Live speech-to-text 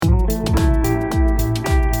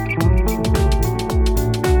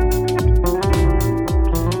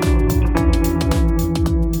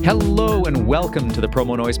Hello and welcome to the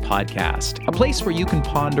Promo Noise Podcast, a place where you can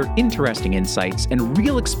ponder interesting insights and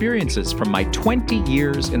real experiences from my 20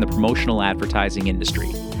 years in the promotional advertising industry.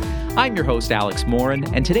 I'm your host, Alex Morin,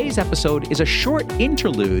 and today's episode is a short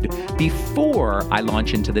interlude before I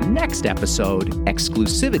launch into the next episode,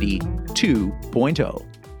 Exclusivity 2.0.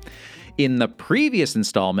 In the previous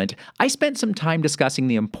installment, I spent some time discussing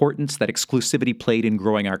the importance that exclusivity played in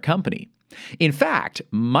growing our company. In fact,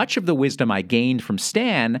 much of the wisdom I gained from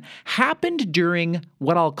Stan happened during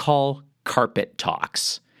what I'll call carpet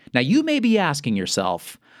talks. Now, you may be asking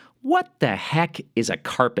yourself, what the heck is a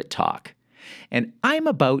carpet talk? And I'm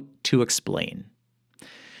about to explain.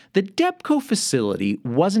 The Debco facility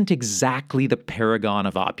wasn't exactly the paragon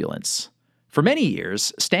of opulence. For many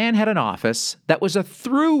years, Stan had an office that was a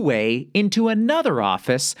throughway into another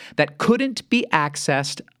office that couldn't be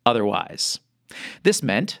accessed otherwise. This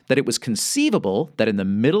meant that it was conceivable that in the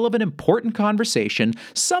middle of an important conversation,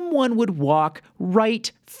 someone would walk right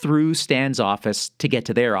through Stan's office to get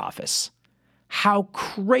to their office. How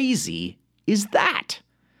crazy is that?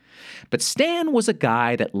 But Stan was a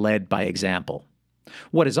guy that led by example.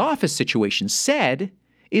 What his office situation said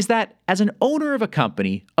is that as an owner of a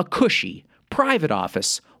company, a cushy, private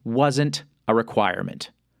office wasn't a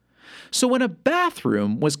requirement. So when a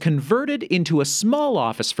bathroom was converted into a small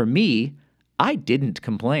office for me, I didn't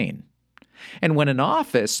complain. And when an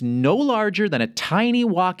office no larger than a tiny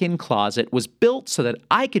walk-in closet was built so that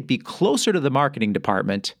I could be closer to the marketing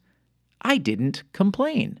department, I didn't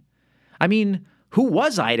complain. I mean, who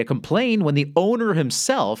was I to complain when the owner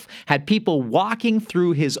himself had people walking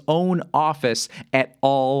through his own office at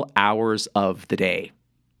all hours of the day?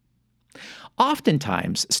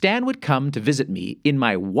 Oftentimes, Stan would come to visit me in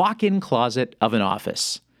my walk-in closet of an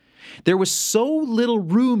office. There was so little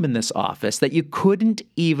room in this office that you couldn't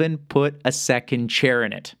even put a second chair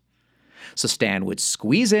in it. So Stan would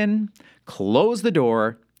squeeze in, close the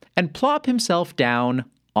door, and plop himself down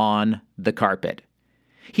on the carpet.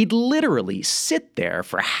 He'd literally sit there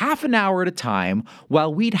for half an hour at a time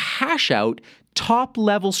while we'd hash out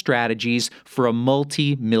top-level strategies for a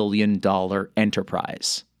multi-million-dollar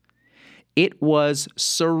enterprise. It was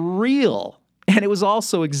surreal, and it was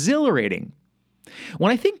also exhilarating.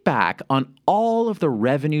 When I think back on all of the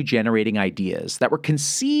revenue-generating ideas that were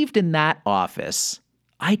conceived in that office,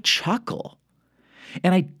 I chuckle.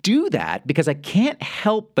 And I do that because I can't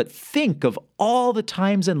help but think of all the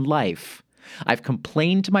times in life I've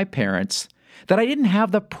complained to my parents that I didn't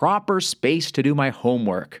have the proper space to do my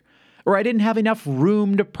homework, or I didn't have enough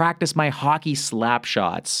room to practice my hockey slap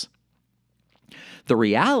shots. The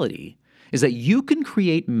reality is that you can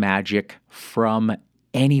create magic from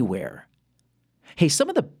anywhere. Hey, some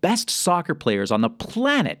of the best soccer players on the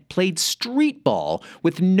planet played street ball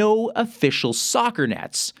with no official soccer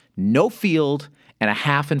nets, no field, and a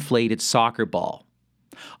half-inflated soccer ball.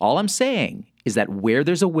 All I'm saying is that where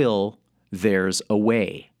there's a will, there's a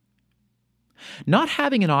way. Not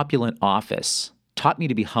having an opulent office taught me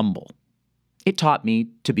to be humble. It taught me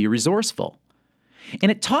to be resourceful.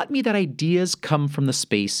 And it taught me that ideas come from the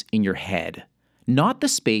space in your head, not the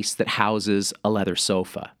space that houses a leather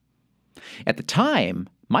sofa. At the time,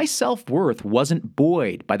 my self-worth wasn't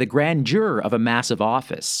buoyed by the grandeur of a massive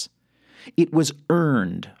office. It was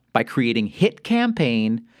earned by creating hit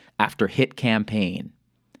campaign after hit campaign.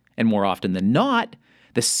 And more often than not,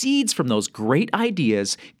 the seeds from those great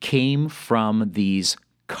ideas came from these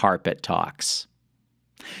carpet talks.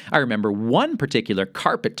 I remember one particular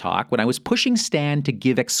carpet talk when I was pushing Stan to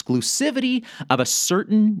give exclusivity of a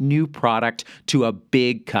certain new product to a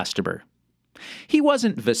big customer. He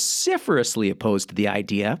wasn't vociferously opposed to the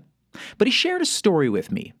idea, but he shared a story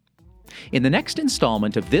with me. In the next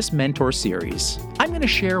installment of this mentor series, I'm going to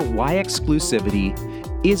share why exclusivity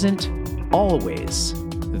isn't always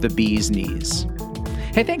the bee's knees.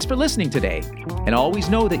 Hey, thanks for listening today, and always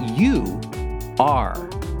know that you are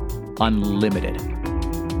unlimited.